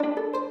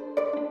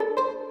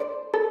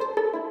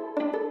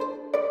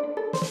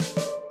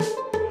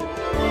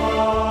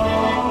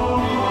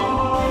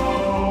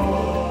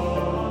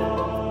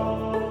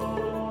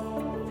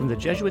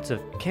Jesuits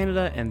of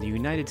Canada and the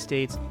United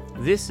States.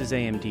 This is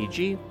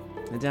AMDG,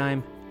 and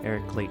I'm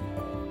Eric Clayton.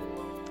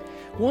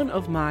 One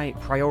of my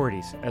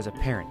priorities as a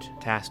parent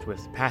tasked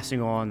with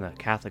passing on the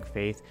Catholic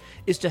faith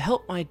is to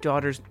help my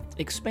daughters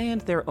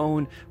expand their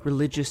own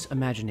religious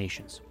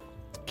imaginations.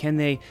 Can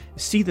they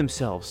see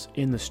themselves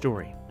in the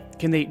story?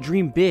 Can they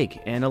dream big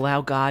and allow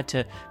God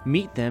to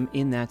meet them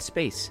in that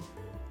space?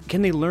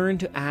 Can they learn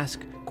to ask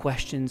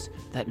questions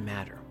that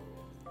matter?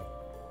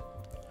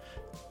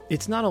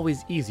 It's not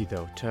always easy,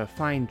 though, to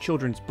find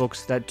children's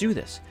books that do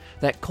this,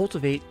 that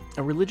cultivate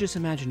a religious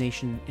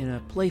imagination in a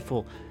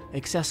playful,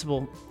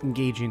 accessible,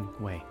 engaging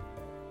way.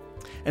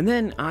 And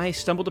then I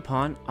stumbled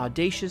upon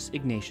Audacious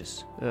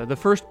Ignatius, the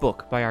first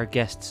book by our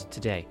guests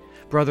today,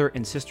 brother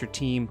and sister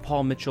team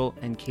Paul Mitchell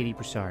and Katie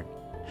Broussard.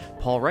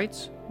 Paul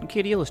writes, and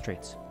Katie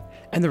illustrates.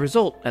 And the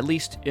result, at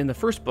least in the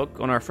first book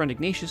on our friend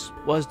Ignatius,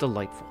 was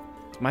delightful.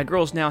 My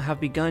girls now have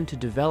begun to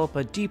develop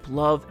a deep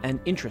love and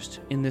interest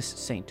in this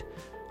saint,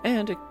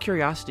 and a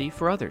curiosity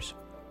for others.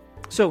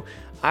 So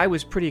I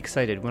was pretty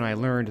excited when I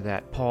learned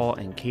that Paul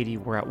and Katie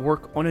were at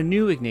work on a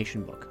new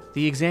Ignatian book,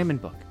 the Examen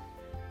book.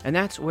 And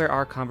that's where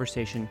our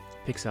conversation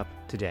picks up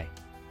today.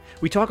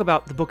 We talk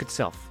about the book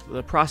itself,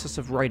 the process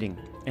of writing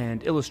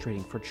and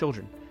illustrating for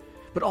children,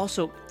 but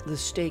also the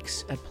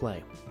stakes at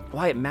play,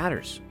 why it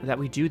matters that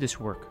we do this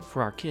work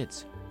for our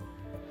kids.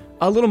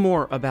 A little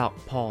more about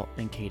Paul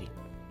and Katie.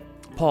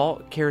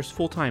 Paul cares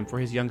full-time for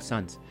his young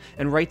sons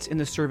and writes in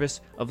the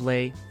service of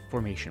lay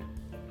formation.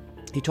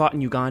 He taught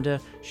in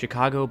Uganda,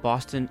 Chicago,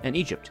 Boston, and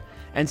Egypt,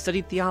 and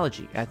studied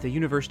theology at the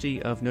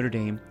University of Notre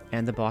Dame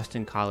and the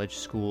Boston College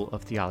School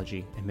of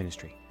Theology and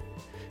Ministry.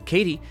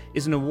 Katie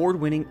is an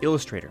award-winning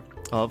illustrator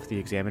of the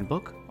Examen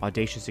book,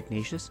 Audacious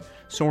Ignatius,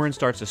 Soren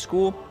Starts a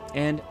School,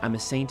 and I'm a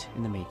Saint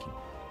in the Making.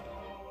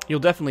 You'll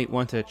definitely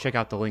want to check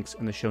out the links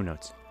in the show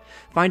notes.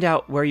 Find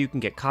out where you can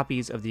get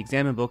copies of the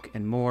Examen book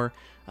and more,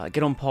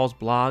 get on Paul's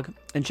blog,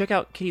 and check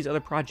out Katie's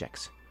other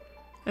projects.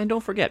 And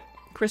don't forget,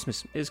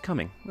 Christmas is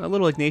coming. A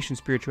little Ignatian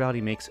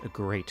spirituality makes a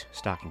great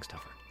stocking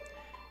stuffer.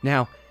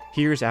 Now,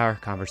 here's our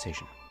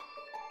conversation.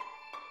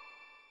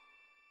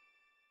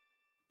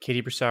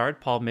 Katie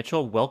Broussard, Paul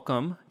Mitchell,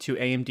 welcome to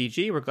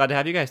AMDG. We're glad to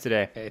have you guys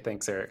today. Hey,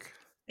 thanks, Eric.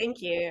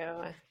 Thank you.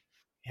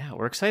 Yeah,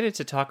 we're excited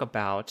to talk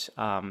about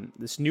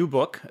this new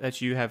book that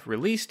you have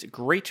released.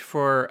 Great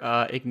for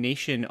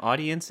Ignatian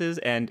audiences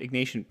and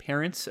Ignatian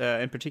parents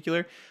in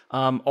particular.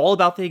 All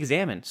about the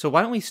Examen. So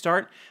why don't we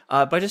start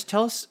by just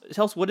tell us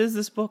what is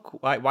this book?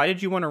 Why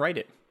did you want to write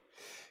it?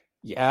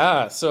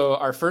 Yeah, so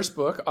our first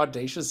book,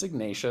 Audacious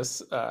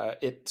Ignatius,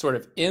 it sort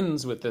of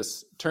ends with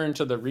this turn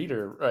to the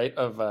reader, right?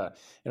 Of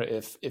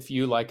if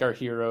you, like our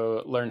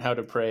hero, learn how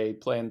to pray,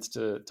 plans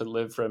to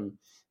live from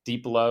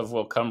deep love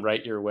will come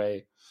right your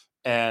way.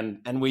 And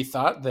we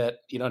thought that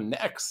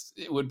next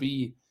it would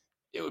be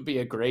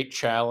a great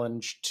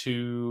challenge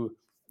to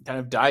kind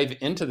of dive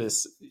into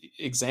this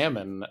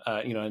Examen,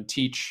 and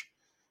teach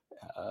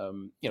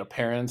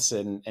parents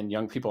and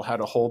young people how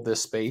to hold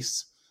this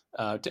space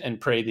and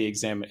pray the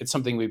Examen. It's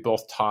something we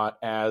both taught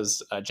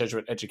as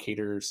Jesuit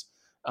educators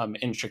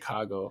in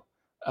Chicago,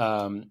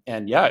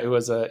 and yeah, it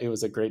was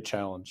a great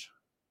challenge.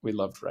 We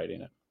loved writing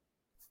it.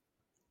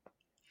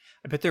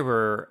 I bet there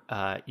were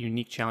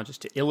unique challenges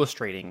to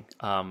illustrating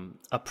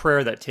a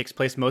prayer that takes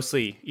place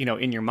mostly,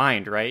 in your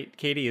mind, right,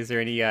 Katie? Is there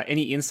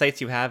any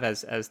insights you have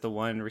as the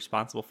one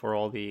responsible for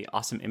all the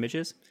awesome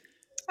images?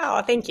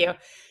 Oh, thank you.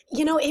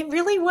 It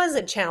really was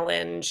a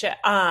challenge.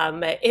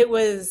 It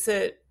was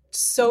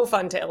so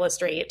fun to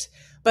illustrate,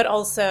 but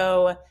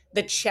also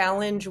the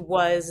challenge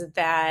was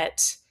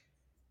that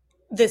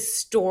the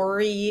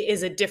story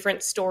is a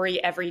different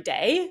story every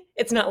day.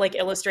 It's not like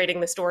illustrating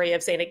the story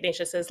of St.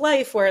 Ignatius's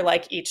life where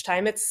each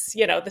time it's,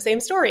 the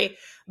same story,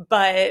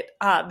 but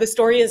the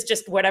story is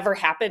just whatever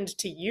happened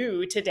to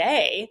you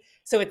today.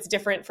 So it's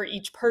different for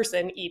each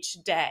person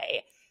each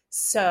day.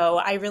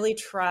 So I really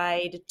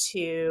tried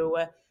to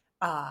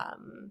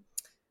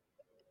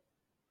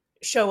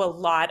show a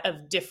lot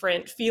of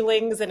different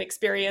feelings and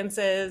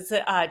experiences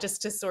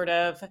just to sort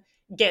of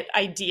get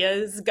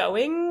ideas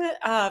going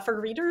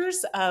for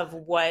readers of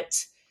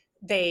what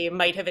they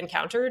might have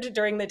encountered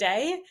during the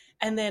day,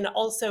 and then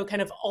also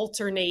kind of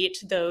alternate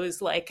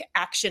those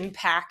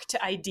action-packed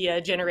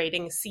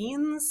idea-generating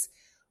scenes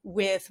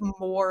with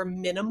more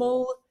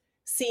minimal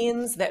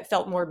scenes that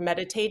felt more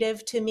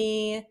meditative to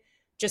me,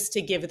 just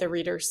to give the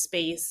reader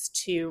space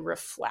to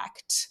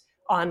reflect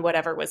on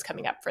whatever was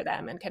coming up for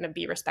them and kind of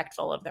be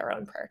respectful of their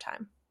own prayer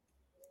time.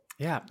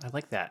 Yeah, I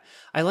like that.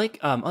 I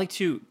like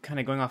to kind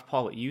of going off,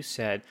 Paul, what you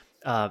said,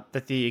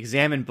 that the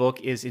Examen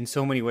book is in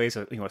so many ways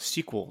a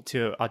sequel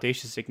to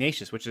Audacious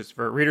Ignatius, which is,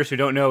 for readers who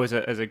don't know, is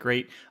a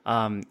great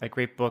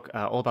book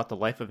all about the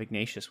life of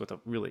Ignatius with a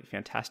really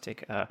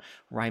fantastic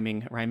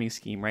rhyming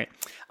scheme, right?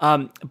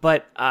 And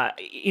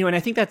I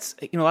think that's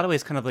in a lot of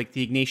ways kind of like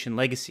the Ignatian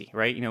legacy,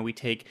 right? We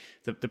take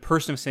the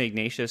person of Saint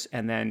Ignatius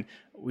and then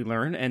we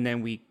learn and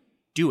then we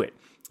do it.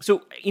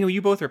 So,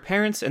 you both are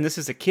parents, and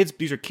these are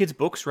kids'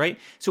 books, right?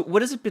 So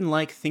what has it been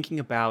like thinking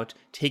about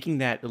taking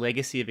that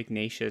legacy of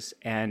Ignatius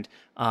and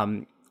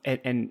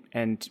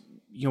and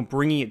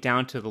bringing it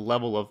down to the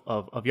level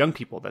of young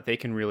people that they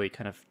can really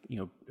kind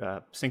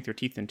of sink their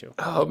teeth into.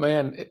 Oh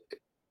man,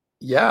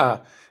 yeah,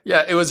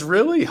 it was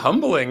really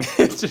humbling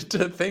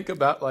to think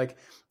about, like,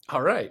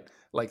 all right,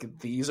 like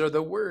these are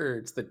the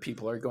words that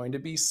people are going to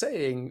be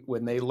saying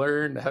when they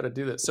learn how to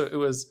do this. So it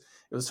was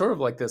sort of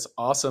like this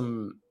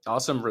awesome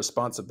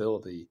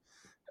responsibility.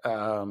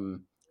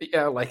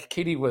 Yeah, like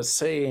Katie was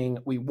saying,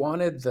 we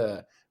wanted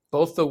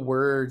both the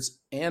words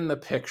and the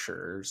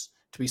pictures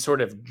to be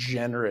sort of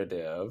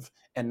generative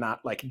and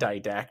not like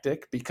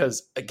didactic,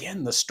 because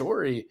again, the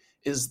story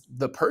is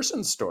the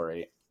person's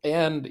story.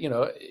 And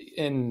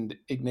in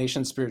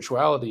Ignatian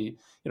spirituality,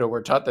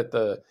 we're taught that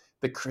the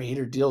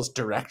creator deals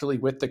directly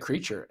with the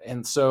creature.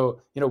 And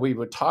so we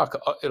would talk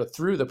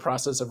through the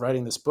process of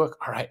writing this book.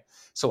 All right,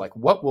 so like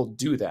what will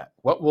do that,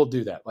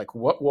 like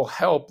what will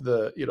help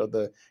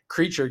the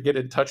creature get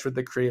in touch with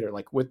the creator,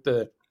 like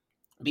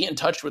be in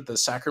touch with the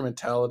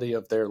sacramentality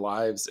of their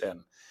lives. And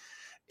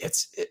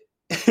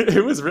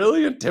it was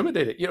really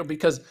intimidating,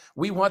 because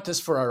we want this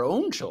for our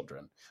own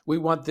children. We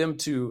want them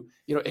to,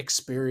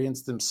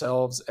 experience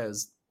themselves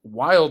as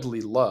wildly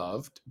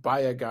loved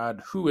by a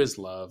God who is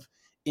love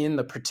in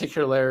the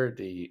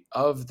particularity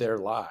of their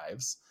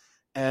lives.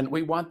 And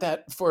we want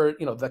that for,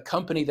 the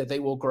company that they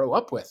will grow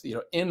up with,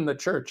 in the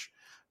church.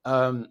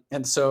 And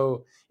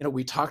so,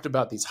 we talked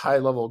about these high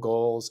level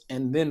goals,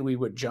 and then we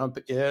would jump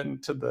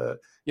into the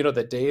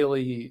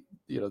daily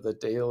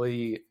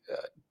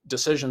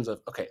decisions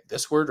of, okay,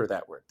 this word or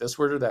that word,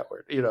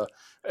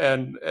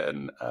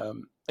 and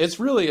it's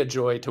really a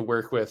joy to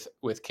work with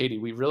Katie.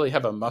 We really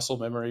have a muscle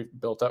memory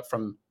built up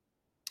from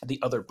the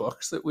other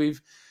books that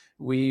we've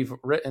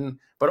written,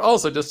 but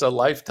also just a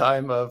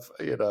lifetime of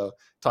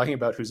talking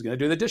about who's going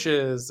to do the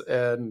dishes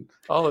and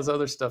all this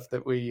other stuff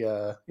that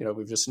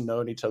we've just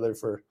known each other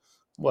for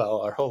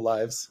our whole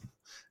lives.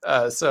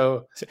 A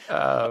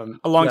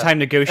long time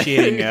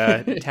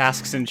negotiating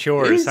tasks and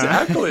chores.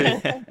 Exactly.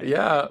 Huh?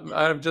 Yeah,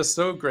 I'm just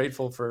so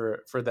grateful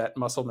for that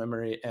muscle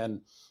memory,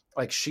 and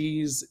like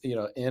she's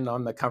in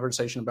on the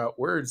conversation about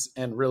words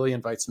and really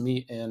invites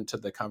me into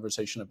the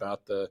conversation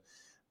about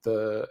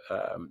the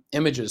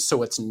images.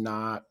 So it's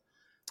not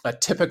a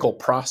typical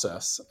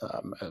process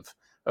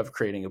of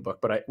creating a book,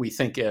 but we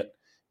think it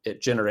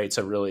generates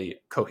a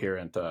really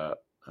coherent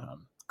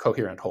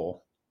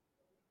whole.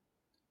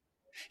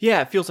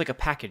 Yeah, it feels like a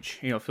package.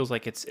 It feels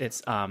like it's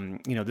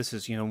this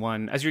is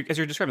one, as you're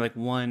describing, like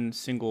one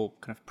single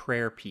kind of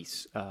prayer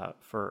piece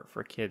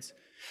for kids.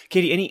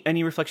 Katie,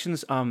 any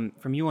reflections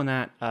from you on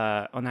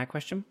that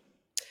question?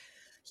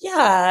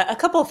 Yeah, a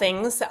couple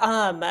things.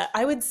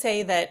 I would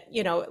say that,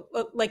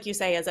 like you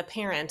say, as a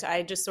parent,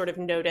 I just sort of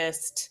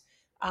noticed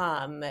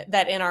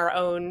that in our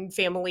own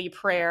family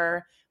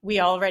prayer, we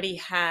already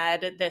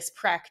had this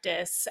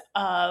practice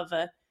of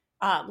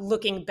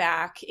looking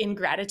back in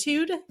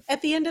gratitude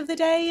at the end of the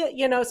day,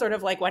 sort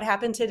of like what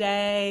happened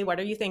today, what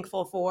are you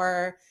thankful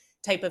for,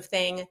 type of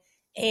thing.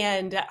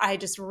 And I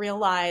just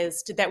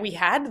realized that we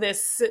had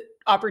this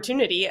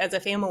opportunity as a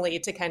family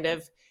to kind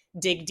of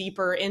dig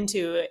deeper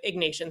into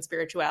Ignatian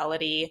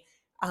spirituality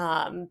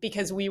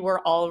because we were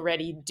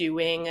already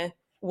doing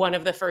one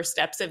of the first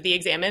steps of the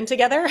Examen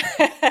together.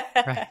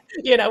 Right.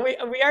 We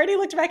already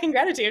looked back in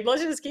gratitude.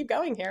 Let's just keep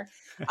going here.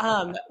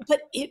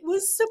 But it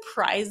was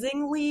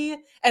surprisingly,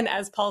 and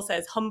as Paul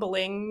says,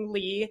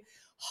 humblingly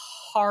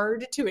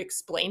hard to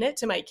explain it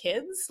to my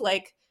kids.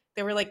 Like,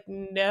 they were like,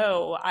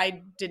 no,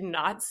 I did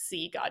not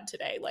see God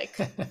today. Like,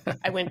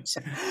 I went to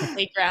the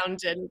playground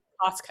and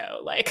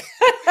Costco. Like,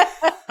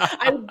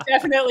 I would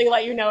definitely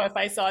let you know if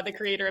I saw the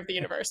creator of the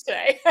universe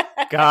today.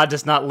 God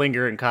does not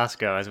linger in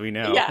Costco, as we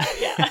know. Yeah.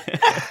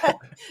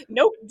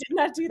 Nope, did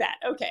not do that.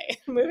 Okay,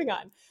 moving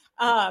on.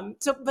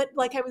 But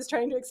like I was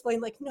trying to explain,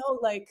 like, no,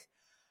 like,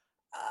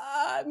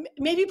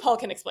 maybe Paul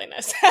can explain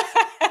this.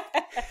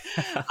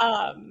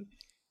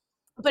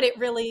 But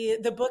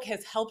the book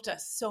has helped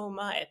us so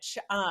much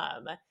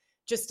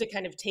just to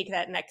kind of take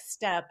that next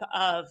step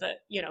of,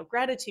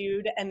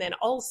 gratitude, and then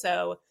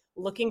also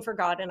looking for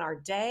God in our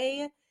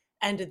day,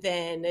 and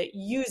then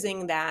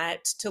using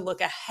that to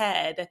look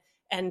ahead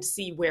and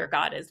see where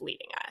God is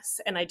leading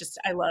us. And I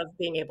love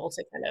being able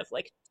to kind of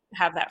like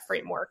have that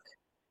framework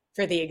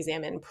for the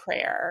Examen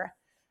prayer.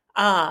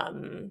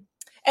 And,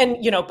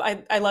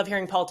 I love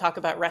hearing Paul talk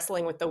about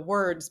wrestling with the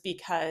words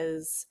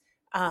because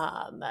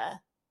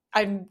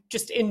I'm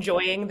just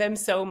enjoying them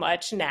so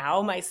much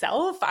now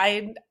myself.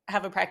 I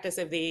have a practice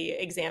of the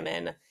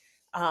Examen,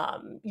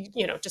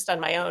 just on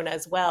my own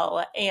as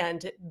well.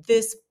 And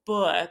this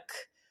book,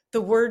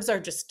 the words are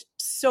just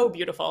so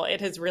beautiful. It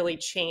has really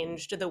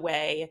changed the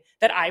way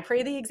that I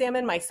pray the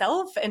Examen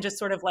myself, and just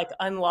sort of like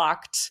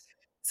unlocked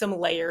some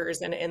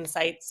layers and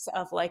insights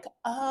of like,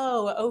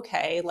 oh,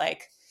 okay,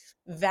 like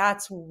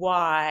that's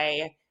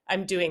why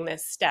I'm doing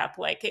this step.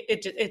 Like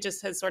it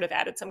just has sort of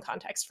added some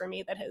context for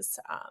me that has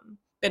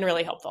been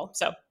really helpful.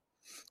 So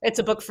it's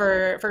a book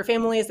for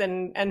families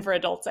and for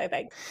adults, I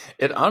think.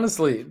 It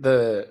honestly,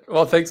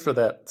 thanks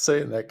for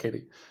saying that,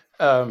 Katie.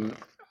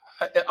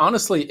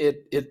 Honestly,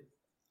 it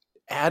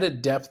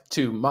added depth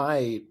to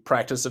my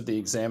practice of the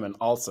examen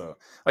also.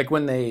 Like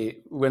when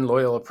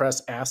Loyola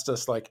Press asked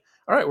us, like,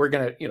 all right, we're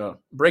going to,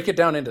 break it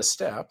down into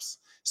steps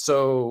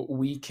so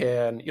we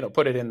can,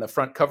 put it in the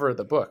front cover of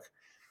the book.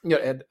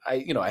 And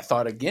I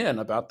thought again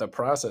about the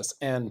process,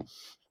 and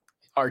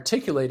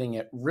articulating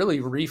it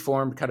really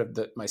reformed kind of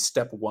my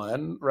step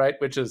one, right?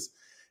 Which is,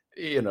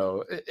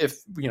 if,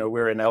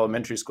 we're in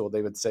elementary school,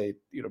 they would say,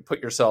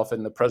 put yourself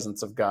in the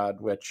presence of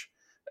God, which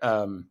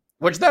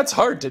that's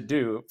hard to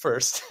do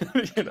first.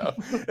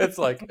 It's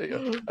like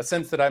a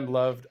sense that I'm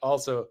loved.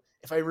 Also,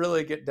 if I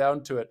really get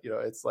down to it,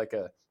 it's like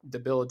a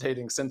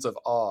debilitating sense of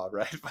awe,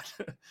 right?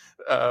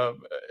 But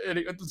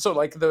so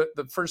like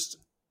the first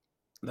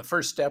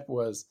step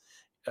was,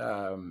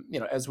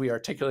 as we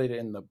articulated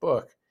in the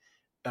book,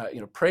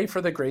 pray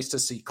for the grace to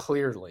see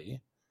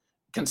clearly,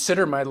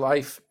 consider my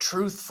life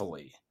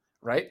truthfully,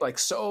 right? Like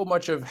so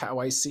much of how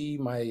I see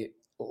my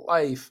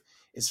life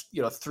is,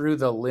 through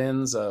the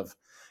lens of,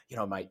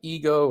 my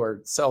ego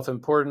or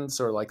self-importance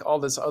or like all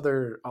this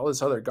other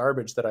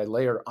garbage that I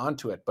layer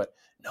onto it. But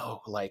no,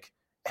 like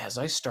as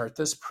I start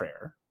this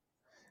prayer,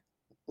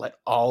 let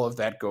all of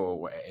that go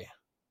away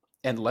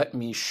and let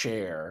me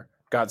share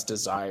God's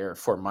desire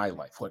for my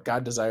life. What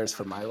God desires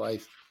for my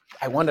life,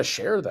 I want to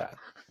share that.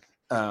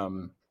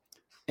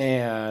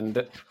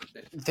 And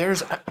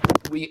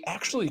we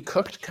actually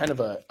cooked kind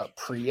of a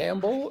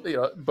preamble,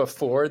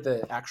 before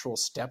the actual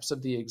steps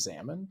of the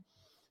examen,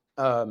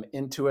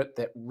 into it,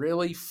 that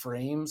really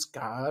frames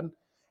God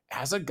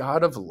as a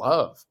God of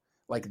love.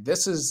 Like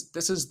this is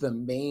the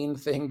main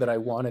thing that I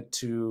wanted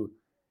to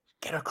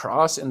get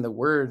across in the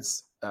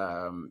words,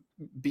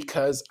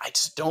 because I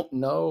just don't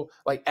know,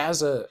 like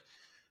as a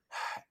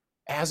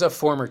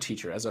former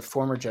teacher, as a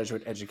former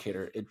Jesuit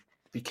educator, it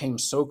became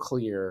so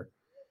clear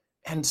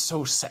and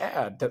so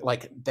sad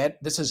that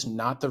this is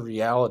not the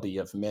reality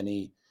of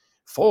many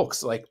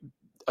folks. Like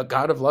a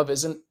God of love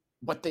isn't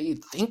what they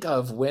think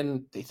of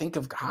when they think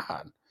of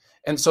God.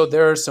 And so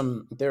there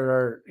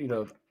are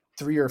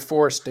 3 or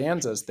 4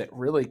 stanzas that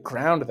really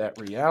ground that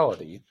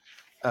reality.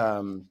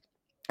 And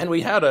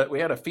we had a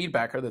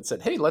feedbacker that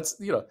said, hey, let's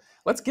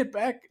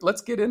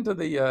get into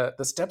the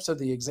steps of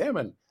the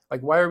examen.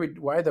 Like,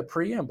 why the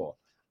preamble?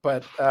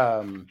 But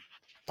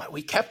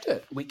we kept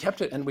it,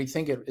 and we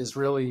think it is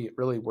really,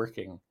 really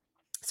working.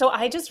 So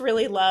I just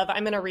really love,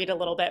 I'm going to read a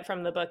little bit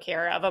from the book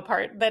here of a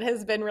part that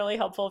has been really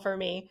helpful for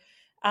me.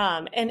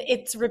 And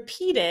it's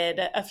repeated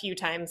a few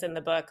times in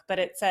the book, but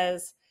it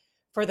says,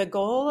 for the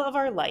goal of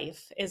our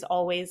life is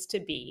always to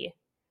be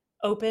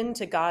open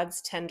to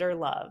God's tender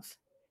love.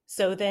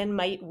 So then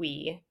might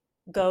we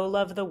go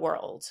love the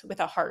world with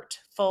a heart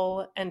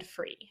full and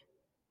free.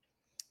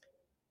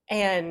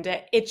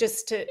 And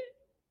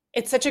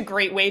it's such a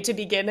great way to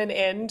begin and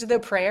end the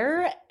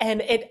prayer.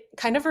 And it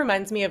kind of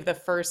reminds me of the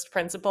first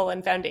principle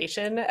and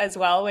foundation as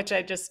well, which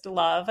I just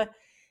love.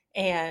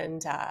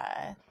 And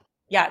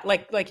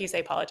like you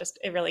say, Paul,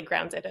 it really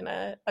grounds it in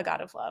a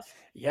God of love.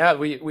 Yeah,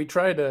 we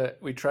try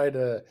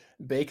to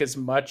bake as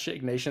much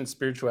Ignatian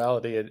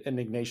spirituality and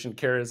Ignatian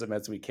charism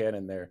as we can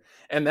in there.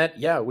 And that,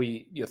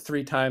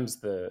 3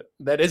 times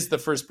that is the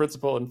first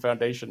principle and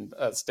foundation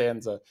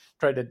stanza,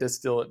 try to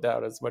distill it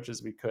down as much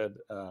as we could.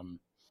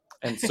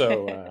 And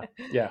so,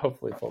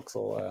 hopefully folks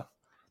will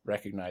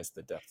recognize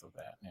the depth of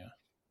that. Yeah.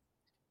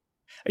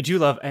 I do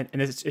love, and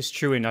it's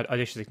true in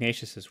Audacious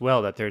Ignatius as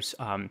well, that there's,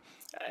 and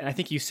I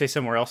think you say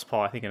somewhere else,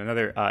 Paul, I think in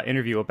another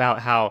interview, about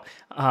how,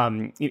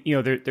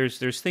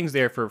 there's things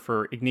there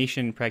for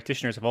Ignatian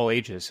practitioners of all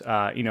ages.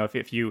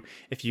 If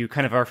you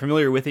kind of are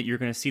familiar with it, you're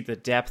going to see the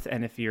depth,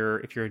 and if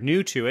you're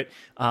new to it,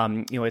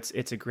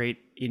 it's a great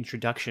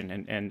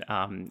introduction,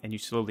 and you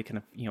slowly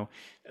kind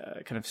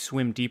of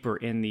swim deeper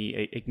in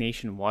the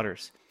Ignatian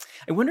waters.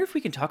 I wonder if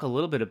we can talk a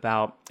little bit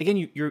about,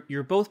 again,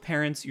 you're both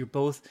parents, you're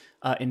both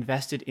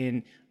invested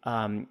in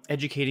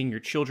educating your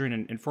children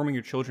and forming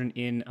your children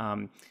in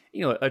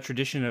a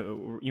tradition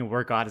of,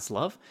 where God is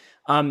love.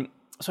 So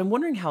I'm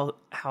wondering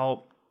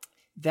how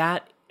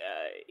that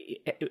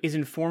is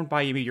informed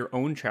by maybe your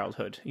own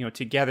childhood.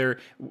 Together,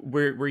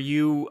 were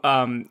you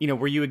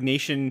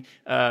Ignatian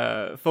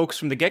folks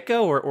from the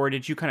get-go, or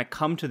did you kind of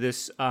come to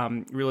this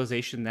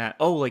realization that,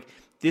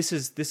 this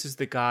is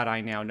the God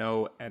I now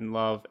know and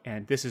love,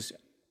 and this is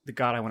the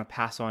God I want to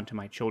pass on to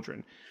my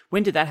children?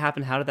 When did that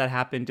happen? How did that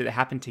happen? Did it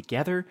happen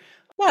together?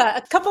 Yeah,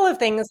 a couple of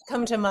things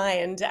come to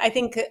mind. I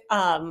think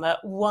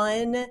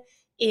one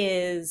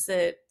is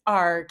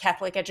our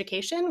Catholic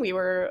education. We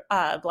were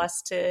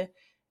blessed to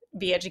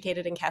be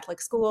educated in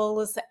Catholic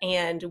schools,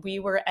 and we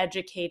were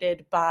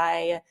educated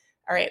by,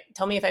 all right,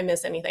 tell me if I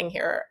miss anything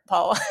here,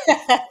 Paul,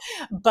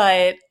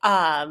 but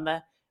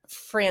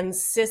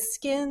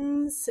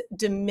Franciscans,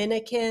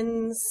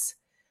 Dominicans,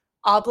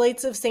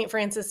 Oblates of St.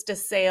 Francis de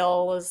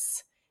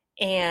Sales,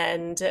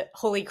 and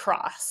Holy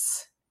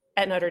Cross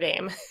at Notre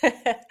Dame.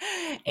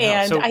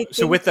 And wow.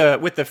 So with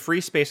the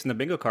free space in the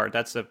bingo card,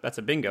 that's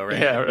a bingo,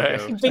 right? Yeah,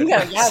 right.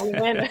 Bingo, yeah, we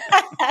win.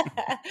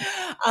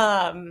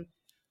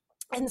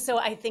 And so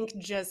I think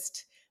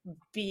just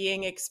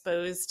being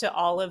exposed to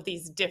all of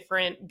these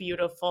different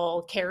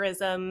beautiful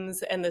charisms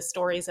and the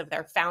stories of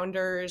their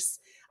founders,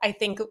 I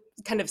think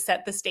kind of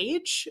set the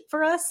stage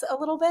for us a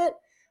little bit.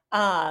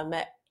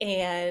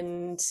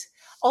 And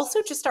also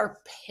just our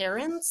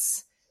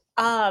parents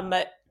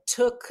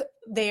took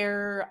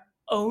their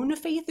own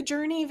faith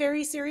journey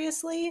very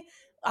seriously.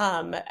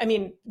 I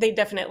mean, they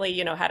definitely,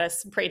 you know, had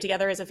us pray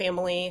together as a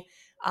family.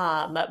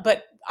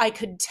 But I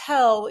could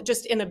tell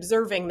just in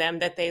observing them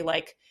that they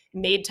like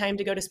made time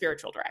to go to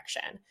spiritual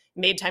direction,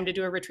 made time to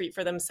do a retreat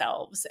for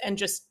themselves. And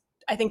just,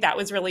 I think that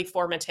was really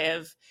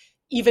formative,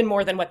 even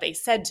more than what they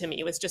said to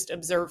me, was just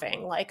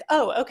observing like,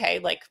 oh, okay,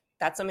 like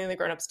that's something the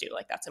grownups do.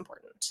 Like that's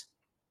important.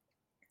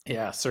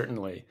 Yeah,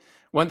 certainly.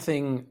 One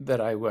thing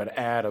that I would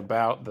add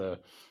about the,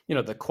 you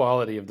know, the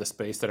quality of the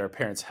space that our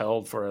parents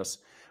held for us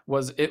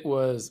was it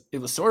was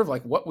sort of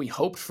like what we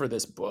hoped for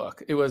this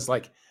book. It was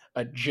like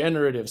a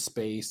generative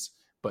space,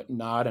 but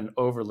not an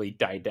overly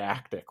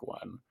didactic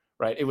one,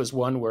 right? It was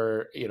one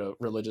where, you know,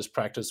 religious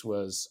practice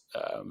was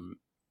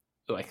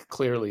like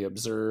clearly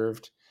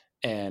observed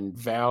and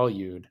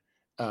valued.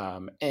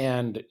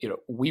 And, you know,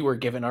 we were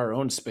given our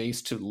own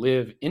space to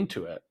live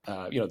into it.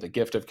 You know, the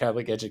gift of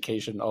Catholic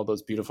education, all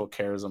those beautiful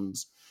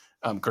charisms,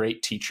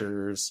 great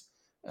teachers.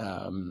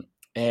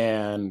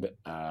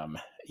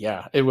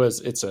 Yeah, it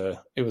was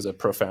a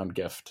profound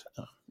gift.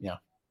 Yeah.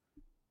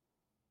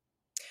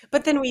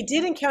 But then we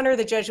did encounter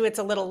the Jesuits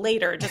a little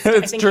later. Just,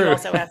 I think true. you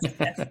also asked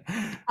this.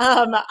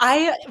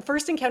 I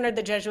first encountered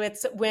the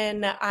Jesuits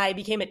when I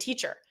became a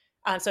teacher.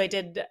 So I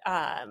did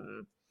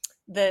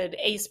the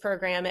ACE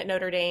program at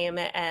Notre Dame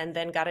and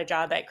then got a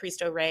job at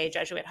Cristo Rey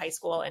Jesuit High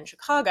School in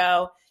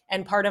Chicago.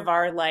 And part of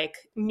our like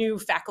new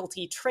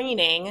faculty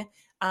training,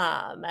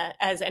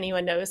 as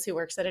anyone knows who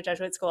works at a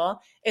Jesuit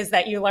school, is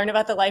that you learn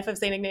about the life of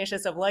St.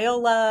 Ignatius of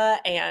Loyola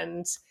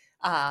and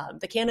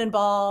the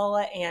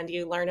cannonball, and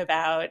you learn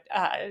about,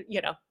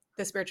 you know,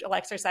 the spiritual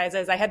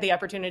exercises. I had the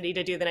opportunity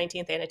to do the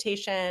 19th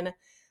annotation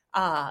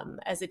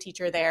as a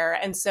teacher there.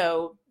 And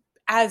so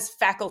as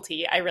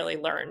faculty, I really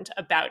learned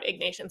about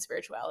Ignatian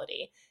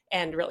spirituality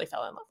and really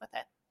fell in love with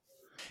it.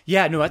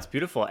 Yeah, no, that's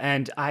beautiful.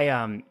 And I,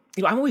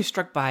 you know, I'm always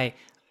struck by,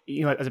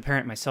 you know, as a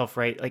parent myself,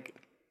 right? Like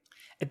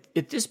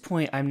at this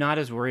point, I'm not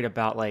as worried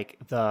about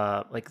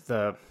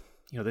the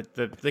you know,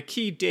 the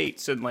key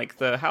dates and like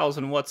the hows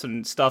and whats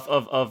and stuff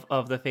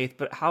of the faith,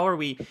 but how are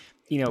we,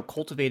 you know,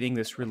 cultivating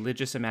this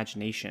religious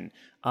imagination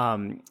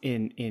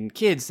in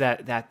kids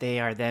that they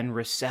are then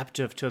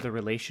receptive to the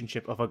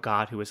relationship of a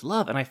God who is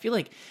love. And I feel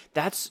like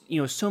that's,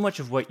 you know, so much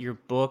of what your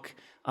book,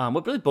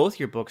 what really both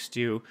your books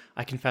do.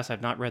 I confess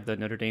I've not read the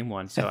Notre Dame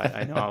one, so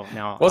I know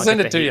now we'll I'll send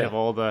get it the to hate you. of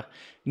all the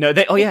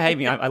oh yeah, I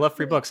mean I love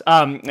free books.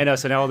 I know,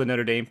 so now all the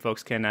Notre Dame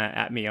folks can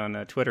at me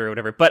on Twitter or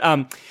whatever. But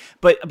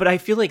I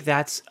feel like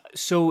that's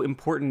so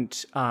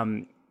important.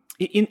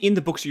 In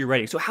the books that you're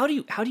writing. So how do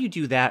you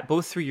do that,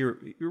 both through your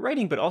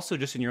writing, but also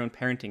just in your own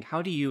parenting?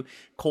 How do you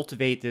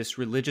cultivate this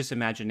religious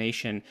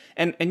imagination?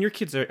 And your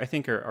kids I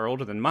think are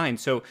older than mine.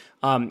 So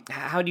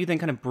how do you then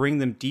kind of bring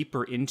them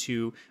deeper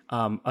into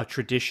a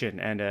tradition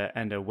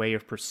and a way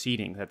of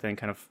proceeding that then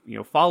kind of, you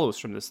know, follows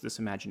from this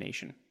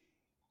imagination?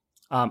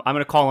 I'm going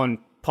to call on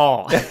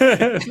Paul.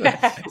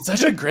 It's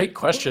such a great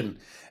question.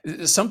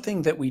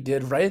 Something that we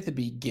did right at the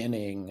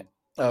beginning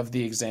of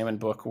the Examen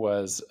book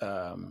was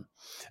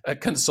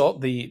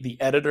consult the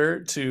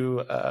editor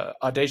to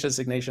Audacious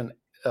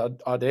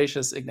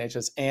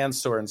Ignatius and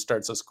Soren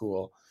Starts a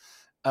School,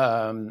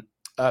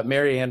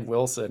 Mary Ann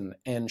Wilson,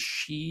 and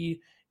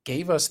she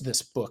gave us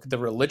this book, The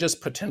Religious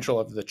Potential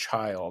of the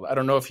Child. I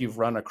don't know if you've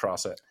run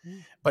across it,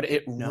 but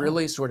it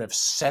really sort of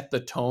set the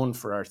tone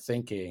for our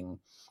thinking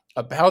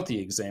about the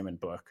Examen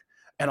book.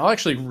 And I'll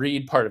actually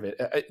read part of it.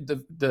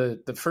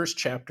 The first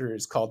chapter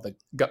is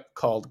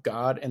called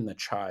God and the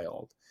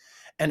Child.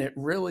 And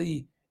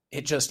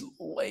it just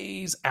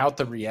lays out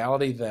the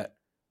reality that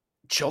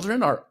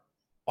children are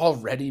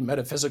already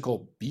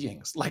metaphysical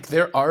beings. Like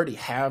they already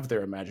have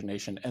their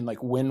imagination. And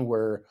like when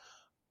we're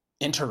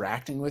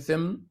interacting with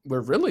them, we're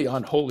really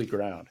on holy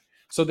ground.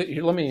 So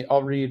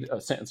I'll read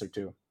a sentence or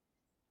two.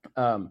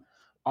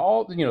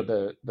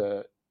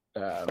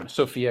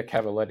 Sophia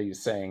Cavalletti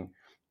is saying,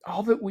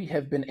 all that we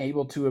have been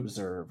able to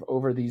observe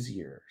over these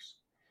years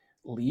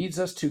leads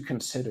us to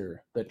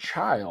consider the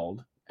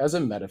child as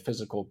a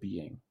metaphysical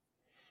being,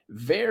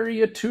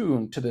 very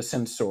attuned to the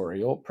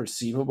sensorial,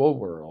 perceivable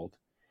world,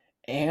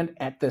 and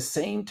at the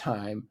same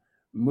time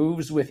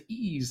moves with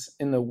ease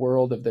in the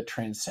world of the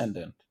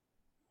transcendent.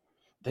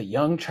 The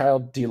young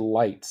child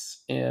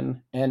delights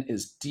in and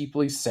is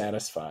deeply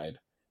satisfied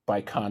by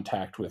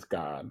contact with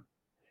God.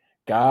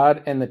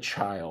 God and the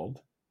child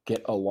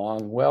get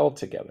along well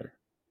together.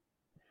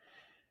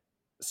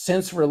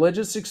 Since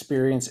religious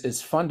experience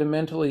is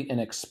fundamentally an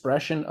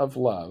expression of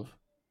love,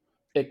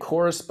 it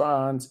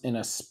corresponds in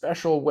a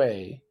special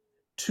way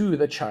to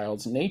the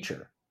child's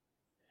nature.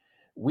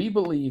 We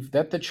believe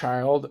that the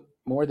child,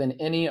 more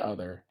than any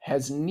other,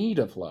 has need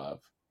of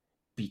love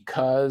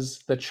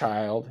because the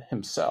child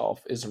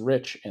himself is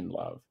rich in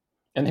love.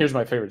 And here's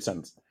my favorite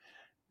sentence.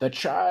 The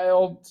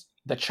child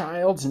The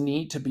child's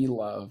need to be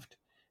loved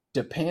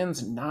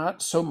depends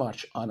not so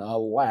much on a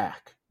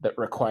lack that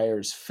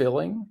requires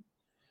filling,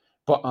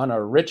 but on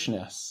a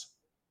richness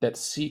that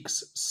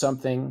seeks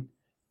something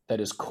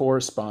that is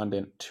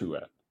correspondent to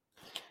it.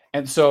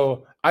 And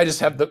so I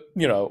just have the,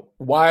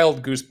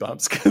 wild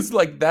goosebumps because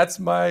like that's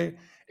my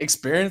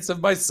experience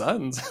of my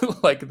sons.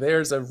 Like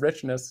there's a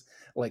richness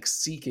like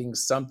seeking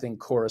something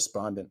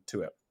correspondent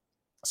to it.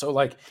 So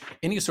like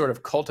any sort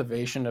of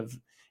cultivation of,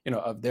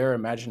 of their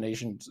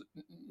imaginations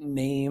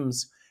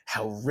names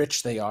how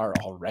rich they are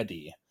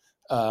already,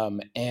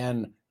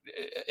 and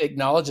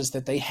acknowledges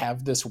that they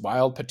have this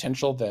wild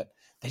potential that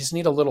they just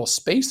need a little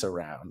space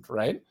around,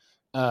 right?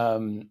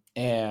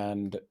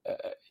 And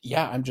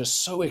yeah, I'm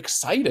just so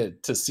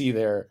excited to see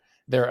their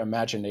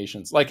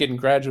imaginations. Like in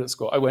graduate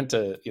school, I went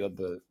to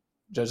the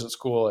Jesuit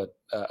school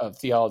of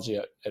theology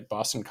at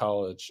Boston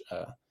College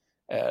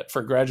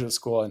for graduate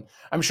school, and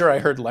I'm sure I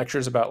heard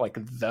lectures about like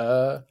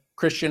the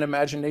Christian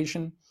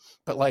imagination,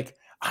 but like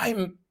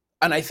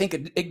and I think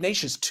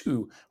Ignatius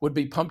too would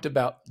be pumped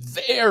about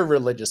their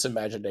religious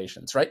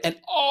imaginations, right? And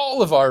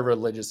all of our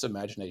religious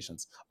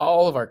imaginations,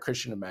 all of our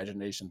Christian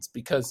imaginations,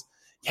 because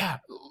yeah,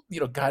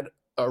 God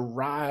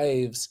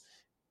arrives,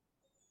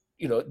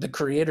 the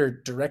creator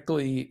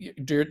directly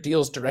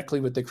deals directly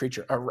with the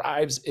creature,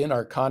 arrives in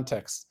our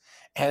context.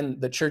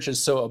 And the church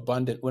is so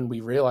abundant when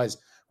we realize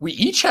we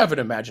each have an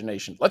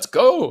imagination. Let's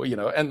go,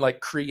 and like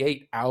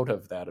create out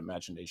of that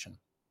imagination.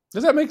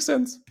 Does that make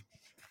sense?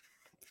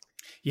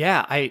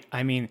 Yeah,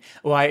 I mean,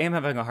 well, I am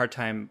having a hard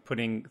time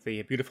putting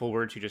the beautiful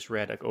words you just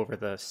read like over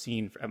the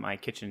scene at my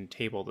kitchen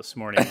table this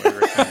morning where we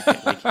were trying to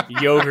get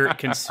like yogurt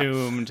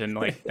consumed and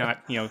like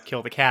not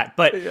kill the cat.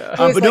 But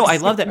but no, I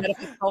love that.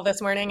 Metaphysical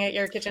this morning at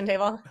your kitchen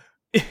table.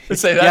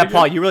 Say that yeah, again?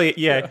 Paul, you really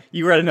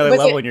you were at another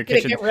level in your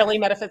kitchen. Did it get really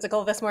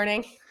metaphysical this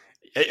morning?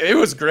 It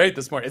was great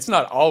this morning. It's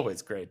not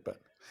always great,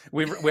 but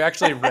we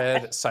actually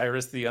read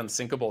Cyrus the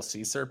Unsinkable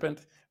Sea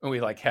Serpent, and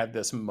we like had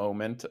this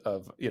moment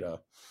of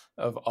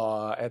of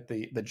awe at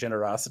the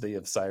generosity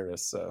of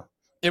Cyrus. So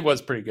it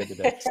was pretty good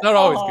today. It's not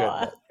always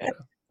good,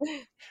 but,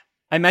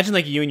 I imagine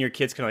like you and your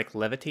kids kind of like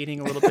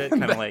levitating a little bit,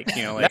 kind of like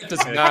like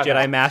not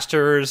Jedi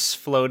Masters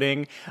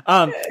floating.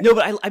 No,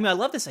 but I mean I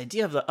love this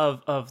idea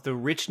of the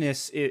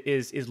richness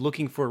is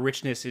looking for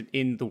richness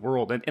in the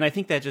world, and I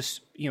think that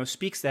just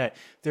speaks that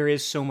there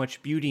is so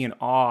much beauty and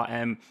awe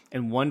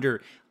and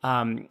wonder,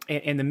 and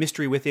the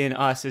mystery within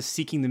us is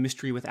seeking the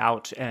mystery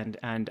without, and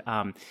and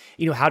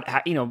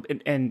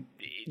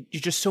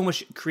just so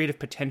much creative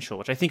potential,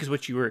 which I think is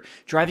what you were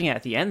driving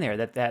at the end there.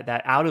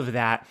 That out of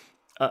that.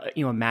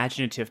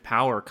 Imaginative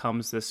power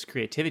comes this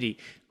creativity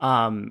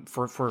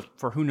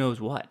for who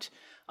knows what.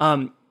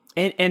 And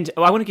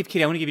I want to give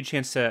Katie, you a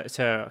chance to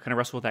kind of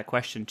wrestle with that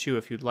question too,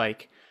 if you'd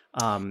like.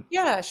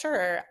 Yeah,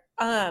 sure.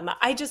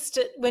 I just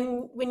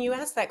when you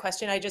ask that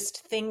question, I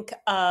just think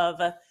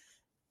of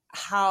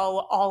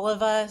how all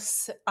of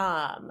us.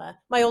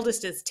 My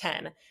oldest is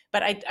 10,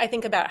 but I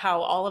think about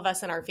how all of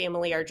us in our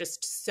family are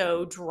just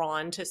so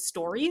drawn to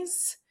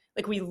stories.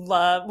 Like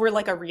we're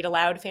like a read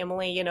aloud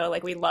family,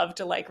 like we love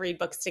to like read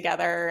books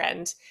together.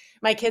 And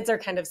my kids are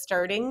kind of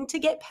starting to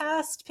get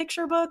past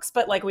picture books,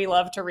 but like we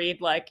love to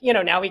read like,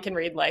 now we can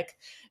read like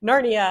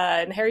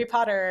Narnia and Harry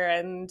Potter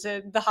and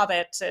The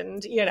Hobbit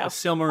and, The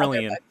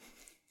Silmarillion.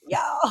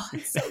 Yeah,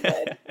 it's so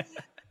good.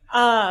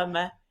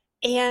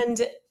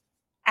 And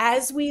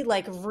as we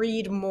like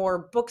read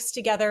more books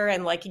together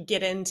and like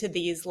get into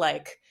these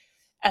like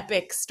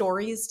epic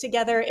stories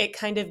together, it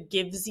kind of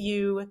gives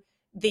you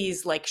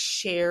these like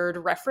shared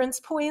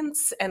reference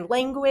points and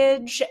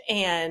language,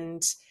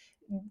 and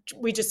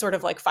we just sort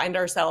of like find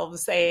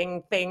ourselves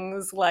saying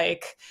things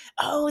like,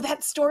 oh,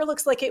 that store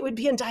looks like it would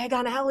be in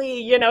Diagon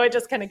Alley. It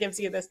just kind of gives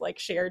you this like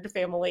shared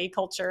family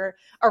culture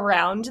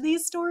around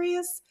these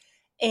stories.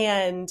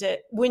 And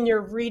when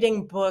you're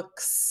reading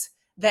books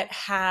that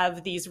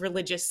have these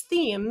religious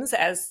themes,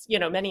 as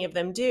many of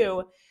them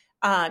do,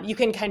 you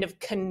can kind of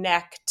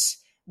connect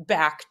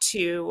back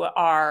to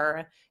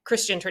our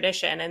Christian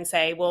tradition and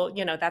say, well,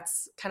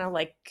 that's kind of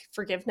like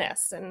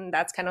forgiveness, and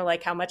that's kind of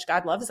like how much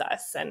God loves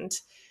us. And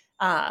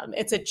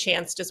it's a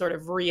chance to sort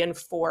of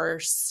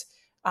reinforce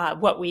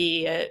what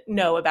we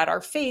know about our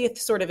faith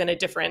sort of in a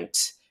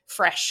different,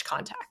 fresh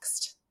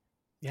context.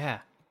 Yeah.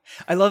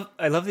 I love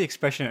the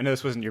expression. I know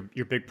this wasn't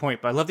your big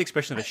point, but I love the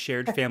expression of a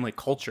shared family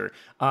culture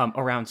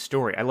around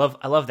story. I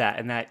love that.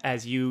 And that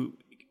as you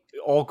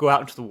all go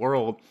out into the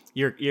world,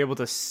 you're able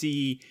to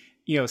see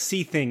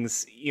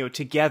things,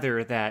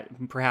 together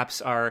that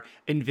perhaps are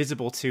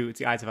invisible to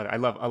the eyes of others. I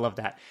love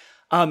that.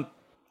 And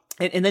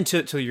then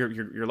to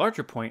your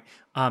larger point,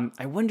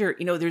 I wonder,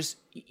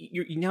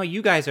 now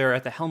you guys are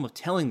at the helm of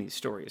telling these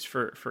stories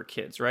for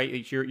kids,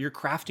 right? You're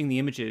crafting the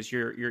images,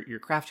 you're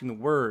crafting the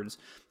words,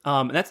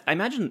 and that's, I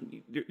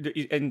imagine,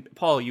 and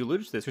Paul, you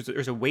alluded to this.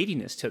 There's a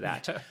weightiness to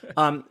that.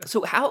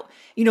 So how,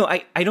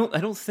 I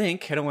don't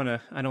think, I don't want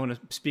to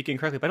speak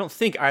incorrectly, but I don't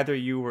think either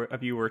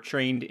of you were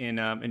trained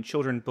in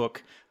children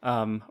book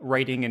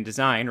writing and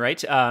design,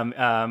 right?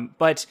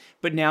 But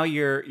now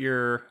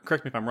you're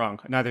correct me if I'm wrong.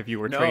 Neither of you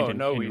were trained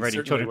in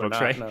writing children's books,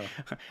 right? No.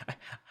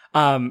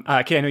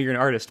 Okay, I know you're an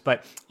artist,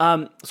 but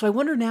so I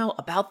wonder now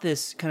about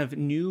this kind of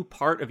new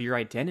part of your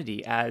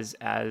identity as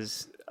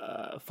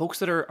folks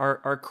that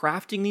are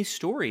crafting these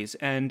stories,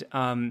 and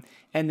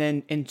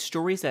then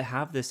stories that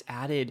have this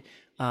added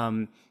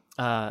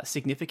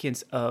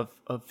significance of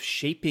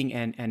shaping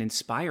and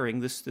inspiring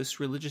this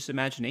religious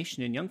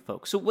imagination in young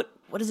folks. So what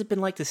has it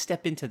been like to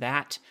step into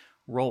that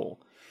role,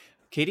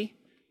 Katie?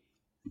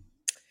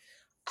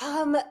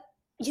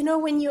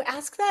 When you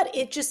ask that,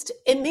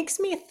 it makes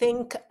me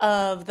think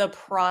of the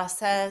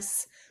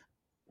process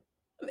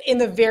in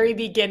the very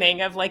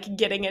beginning of like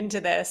getting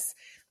into this,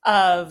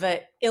 of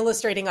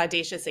illustrating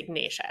Audacious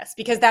Ignatius,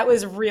 because that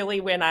was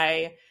really when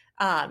I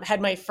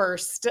had my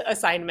first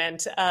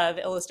assignment of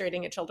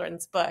illustrating a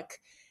children's book.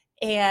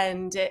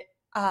 And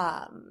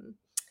I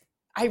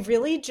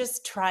really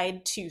just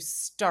tried to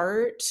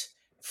start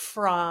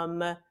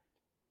from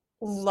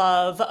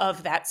love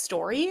of that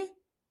story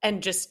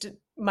and just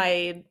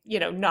my,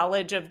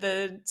 knowledge of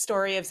the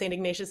story of St.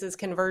 Ignatius's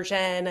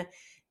conversion,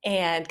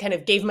 and kind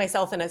of gave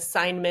myself an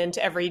assignment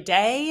every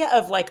day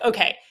of like,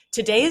 okay,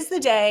 today is the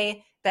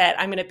day that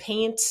I'm going to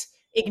paint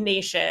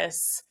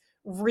Ignatius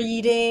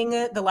reading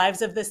the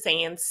lives of the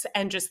saints,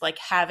 and just like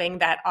having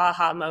that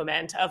aha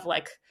moment of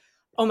like,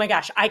 oh my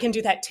gosh, I can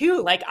do that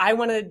too. Like, I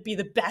want to be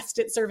the best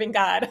at serving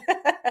God,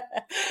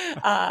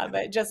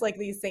 just like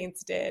these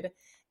saints did.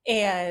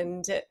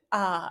 And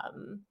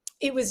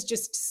it was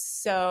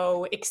just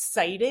so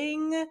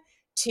exciting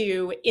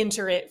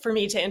for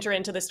me to enter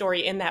into the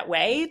story in that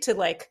way, to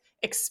like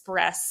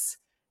express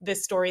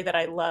this story that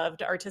I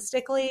loved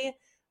artistically.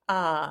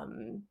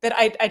 That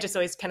I just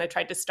always kind of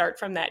tried to start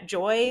from that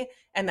joy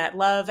and that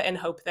love, and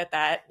hope that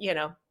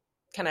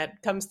kind of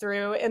comes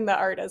through in the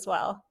art as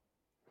well.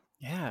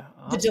 Yeah.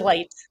 Awesome. The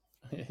delight.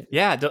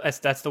 Yeah,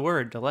 that's the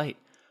word, delight.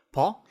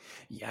 Paul?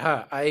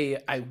 Yeah,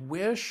 I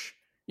wish,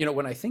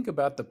 when I think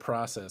about the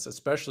process,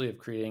 especially of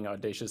creating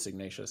Audacious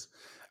Ignatius,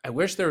 I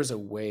wish there was a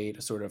way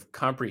to sort of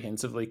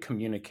comprehensively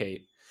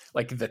communicate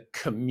like the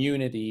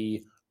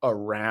community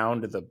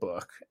around the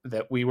book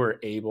that we were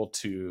able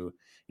to,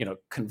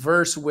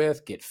 converse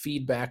with, get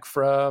feedback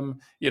from,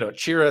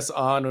 cheer us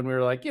on when we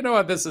were like,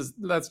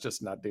 let's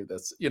just not do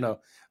this.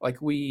 Like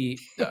we,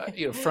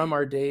 from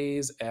our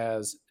days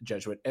as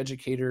Jesuit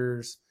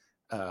educators,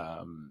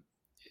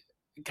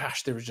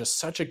 gosh, there was just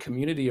such a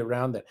community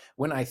around that.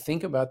 When I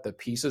think about the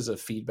pieces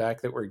of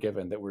feedback that were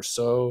given that were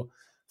so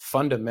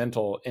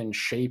fundamental in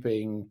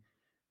shaping,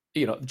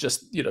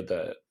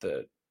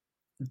 the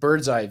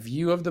bird's eye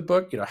view of the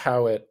book,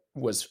 how it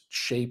was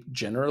shaped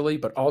generally,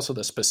 but also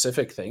the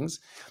specific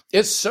things,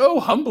 it's so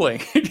humbling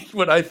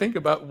when I think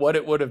about what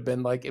it would have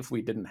been like if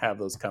we didn't have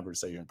those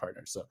conversation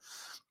partners. So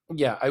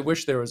yeah, I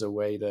wish there was a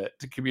way to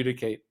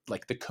communicate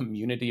like the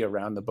community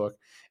around the book,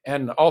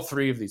 and all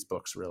three of these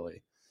books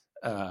really.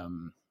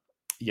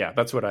 Yeah,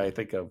 that's what I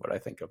think of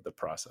the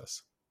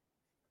process.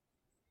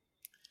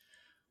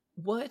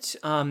 What,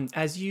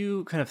 as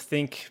you kind of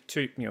think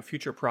to,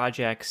 future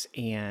projects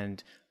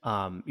and,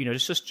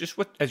 just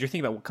what, as you're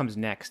thinking about what comes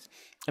next,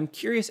 I'm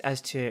curious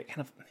as to kind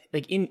of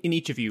like in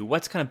each of you,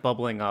 what's kind of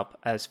bubbling up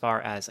as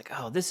far as like,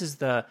 oh, this is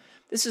the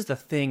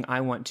thing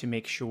I want to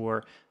make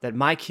sure that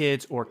my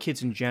kids or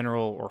kids in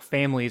general or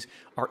families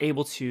are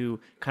able to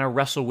kind of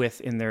wrestle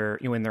with in their,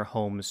 in their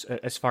homes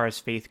as far as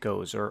faith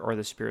goes, or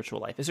the spiritual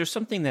life. Is there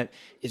something that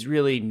is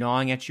really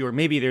gnawing at you, or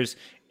maybe there's,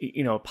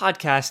 a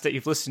podcast that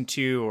you've listened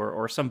to,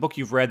 or some book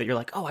you've read that you're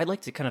like, oh, I'd like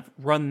to kind of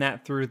run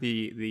that through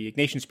the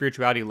Ignatian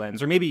spirituality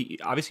lens, or maybe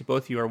obviously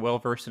both of you are well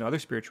versed in other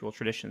spiritual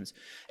traditions.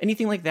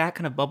 Anything like that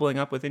kind of bubbling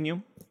up within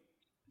you?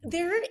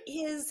 There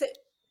is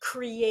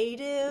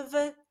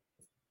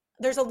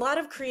there's a lot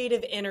of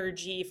creative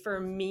energy for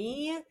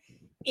me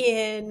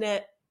in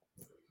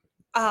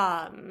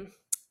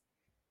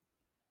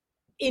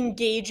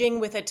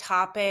engaging with a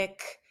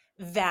topic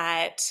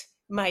that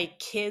my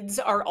kids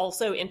are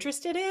also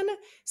interested in.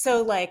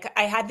 So like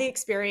I had the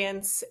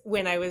experience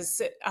when I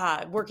was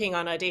working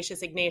on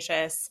Audacious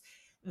Ignatius,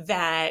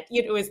 that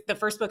it was the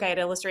first book I had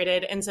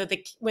illustrated. And so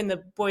when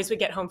the boys would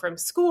get home from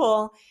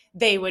school,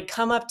 they would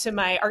come up to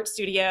my art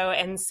studio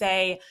and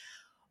say,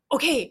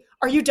 okay,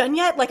 are you done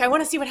yet? Like, I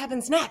want to see what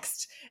happens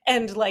next.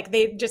 And like,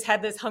 they just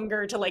had this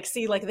hunger to like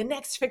see like the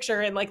next picture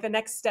and like the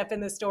next step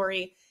in the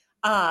story.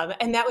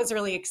 And that was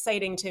really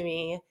exciting to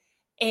me.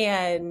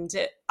 And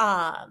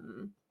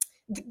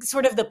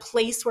sort of the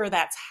place where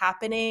that's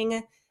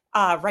happening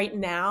right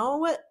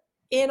now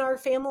in our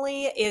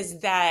family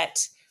is that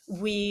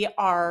we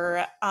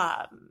are,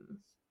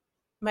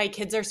 my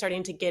kids are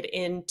starting to get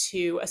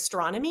into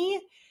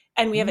astronomy,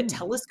 and we have a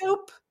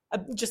telescope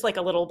just like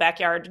a little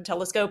backyard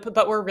telescope,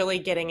 but we're really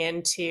getting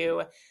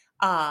into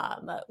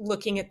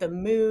looking at the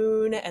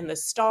moon and the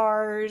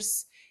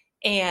stars.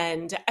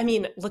 And I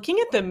mean, looking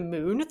at the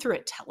moon through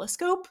a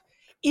telescope,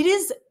 it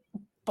is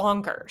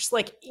bonkers.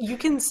 Like, you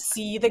can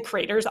see the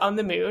craters on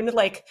the moon.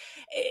 Like,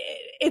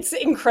 it's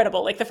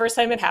incredible. Like, the first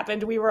time it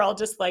happened, we were all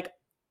just like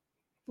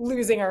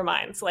losing our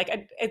minds. Like,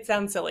 it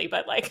sounds silly,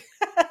 but like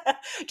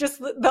just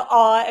the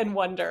awe and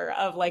wonder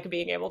of like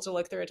being able to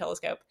look through a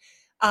telescope.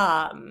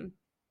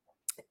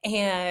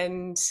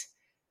 And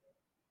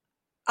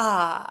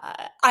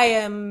I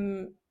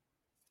am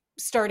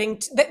starting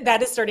to,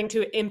 that is starting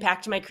to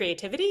impact my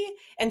creativity.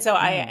 And so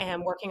I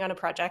am working on a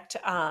project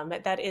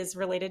that is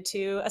related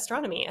to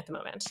astronomy at the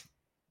moment.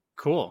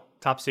 Cool.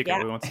 Top secret.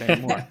 Yeah. We won't say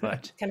anymore,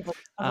 but kind of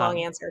a long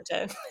answer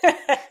to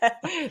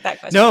that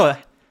question. No,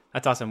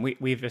 that's awesome.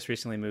 We've just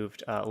recently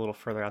moved a little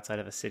further outside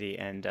of a city,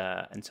 and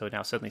so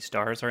now suddenly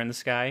stars are in the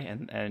sky,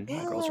 and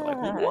my girls are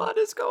like, "What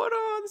is going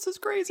on? This is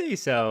crazy!"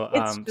 So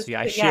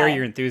I share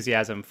your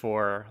enthusiasm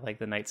for like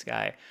the night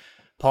sky.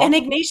 Paul? And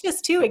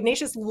Ignatius too.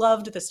 Ignatius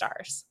loved the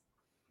stars.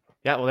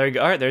 Yeah, well, there you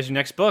go. All right, there's your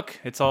next book.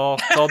 It's all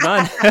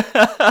done.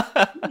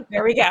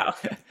 There we go.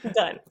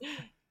 Done.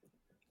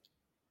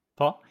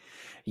 Paul?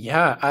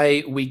 Yeah,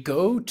 we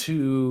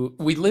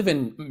live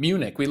in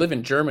Munich. We live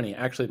in Germany.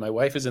 Actually, my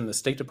wife is in the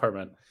State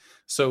Department.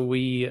 So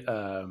we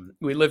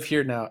live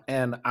here now,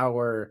 and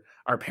our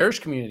parish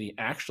community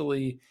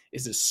actually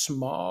is a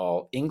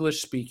small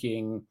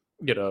English-speaking,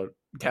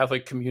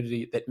 Catholic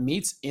community that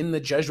meets in the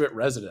Jesuit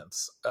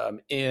residence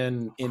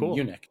in cool.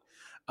 Munich,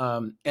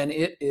 and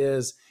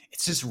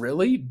it's this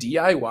really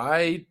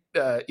DIY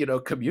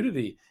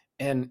community,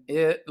 and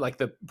it, like,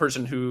 the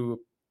person who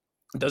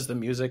does the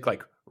music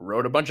like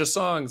wrote a bunch of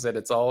songs that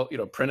it's all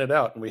printed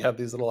out, and we have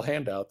these little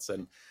handouts,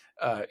 and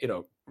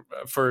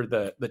for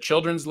the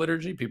children's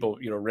liturgy, people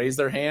raise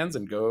their hands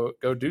and go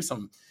do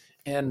some.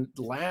 And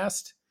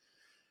last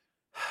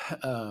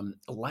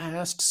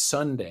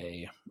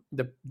Sunday,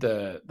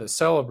 the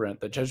celebrant,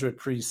 the Jesuit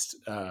priest,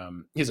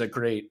 he's a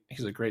great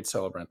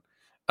celebrant.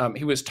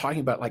 He was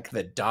talking about like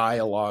the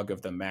dialogue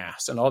of the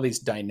Mass and all these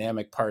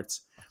dynamic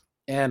parts.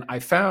 And I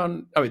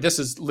found, this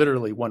is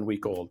literally 1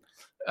 week old,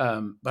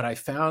 but I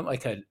found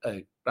like a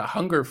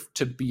hunger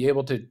to be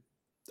able to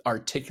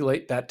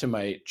articulate that to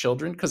my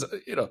children, because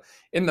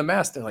in the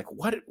Mass they're like,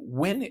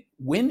 when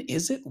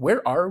is it,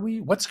 where are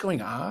we, what's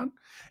going on,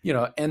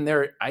 and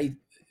I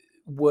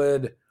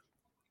would,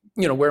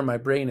 where my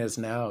brain is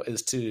now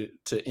is to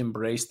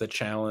embrace the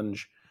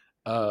challenge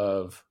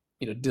of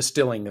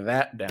distilling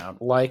that down,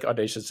 like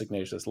Audacious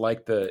Ignatius,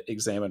 like the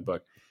Examen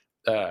book,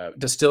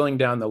 distilling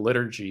down the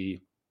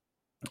liturgy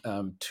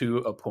to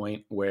a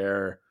point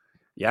where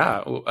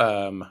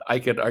I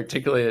could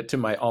articulate it to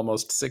my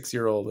almost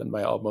 6-year-old and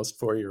my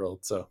almost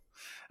 4-year-old. So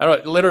I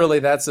don't know, literally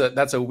that's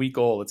a week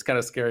old. It's kind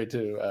of scary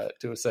to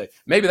say.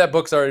 Maybe that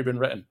book's already been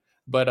written,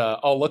 but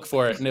I'll look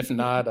for it. And if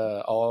not,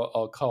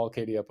 I'll call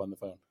Katie up on the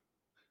phone.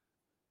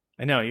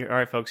 I know. All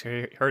right, folks,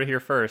 you heard it here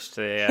first.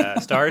 The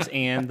stars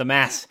and the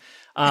Mass.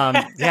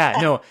 I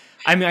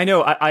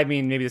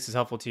mean, maybe this is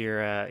helpful to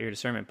your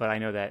discernment, but I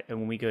know that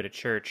when we go to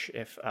church,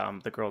 if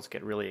the girls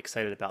get really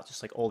excited about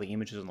just like all the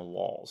images on the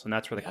walls, and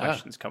that's where the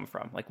questions come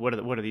from. Like, what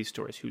are these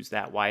stories? Who's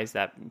that? Why is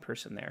that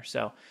person there?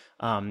 So,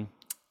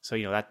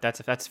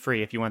 that's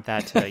free. If you want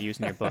that to use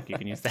in your book, you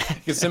can use that.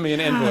 You can send me an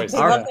invoice.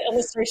 I love the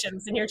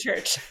illustrations in your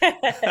church.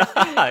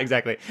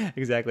 Exactly.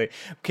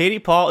 Katie,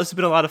 Paul, this has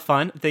been a lot of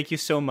fun. Thank you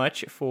so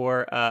much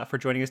for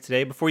joining us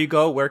today. Before you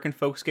go, where can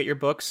folks get your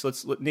books?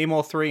 Let's name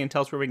all three and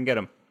tell us where we can get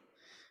them.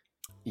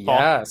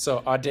 Yeah,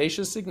 so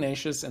Audacious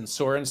Ignatius and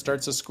Soren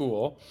Starts a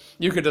School.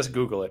 You could just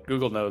Google it.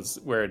 Google knows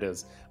where it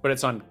is. But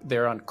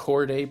they're on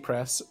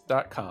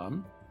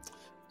cordaypress.com.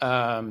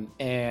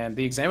 And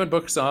the Examen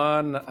book's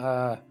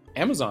on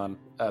Amazon.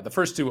 The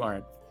first two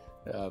aren't.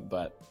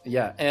 But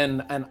yeah,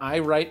 and I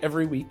write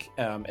every week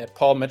at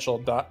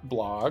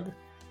paulmitchell.blog.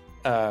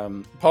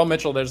 Paul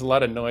Mitchell, there's a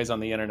lot of noise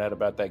on the internet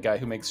about that guy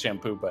who makes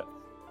shampoo, but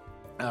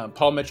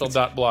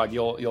paulmitchell.blog,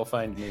 you'll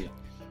find me.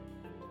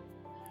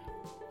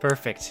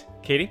 Perfect.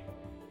 Katie,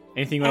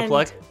 anything you want to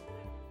plug?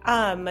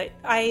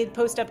 I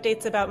post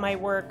updates about my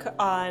work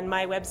on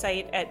my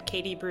website at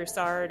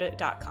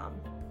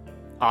katiebroussard.com.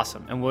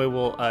 Awesome. And we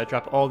will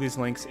drop all these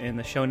links in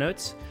the show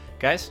notes.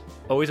 Guys,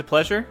 always a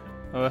pleasure.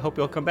 I hope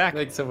you'll come back.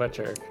 Thanks so much,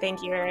 Eric.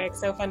 Thank you, Eric.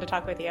 So fun to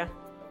talk with you.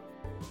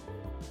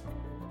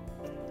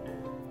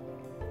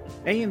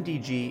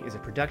 AMDG is a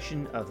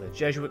production of the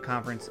Jesuit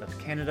Conference of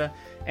Canada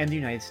and the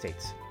United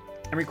States,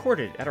 and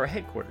recorded at our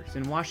headquarters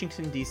in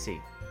Washington,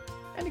 D.C.,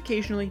 and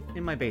occasionally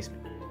in my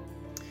basement.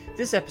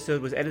 This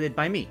episode was edited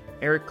by me,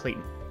 Eric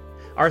Clayton.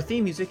 Our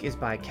theme music is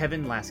by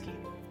Kevin Lasky.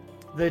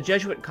 The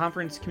Jesuit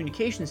Conference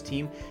communications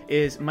team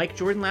is Mike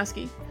Jordan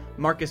Lasky,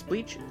 Marcus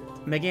Bleach,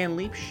 Megan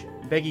Leipsch,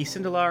 Beggy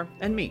Sindelar,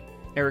 and me,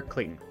 Eric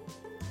Clayton.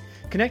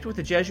 Connect with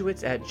the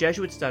Jesuits at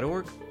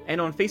jesuits.org and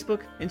on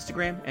Facebook,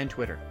 Instagram, and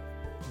Twitter.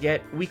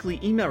 Get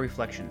weekly email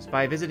reflections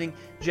by visiting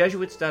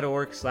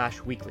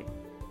jesuits.org/weekly.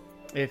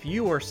 If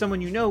you or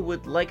someone you know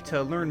would like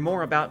to learn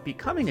more about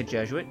becoming a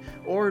Jesuit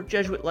or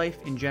Jesuit life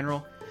in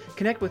general,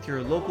 connect with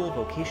your local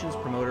vocations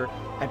promoter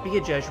at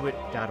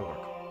beajesuit.org.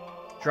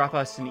 Drop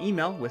us an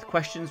email with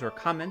questions or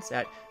comments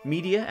at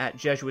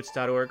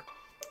media@jesuits.org,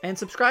 and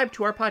subscribe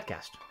to our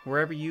podcast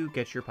wherever you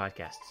get your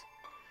podcasts.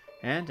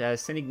 And as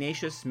St.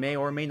 Ignatius may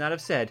or may not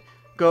have said,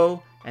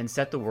 go and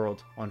set the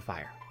world on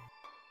fire.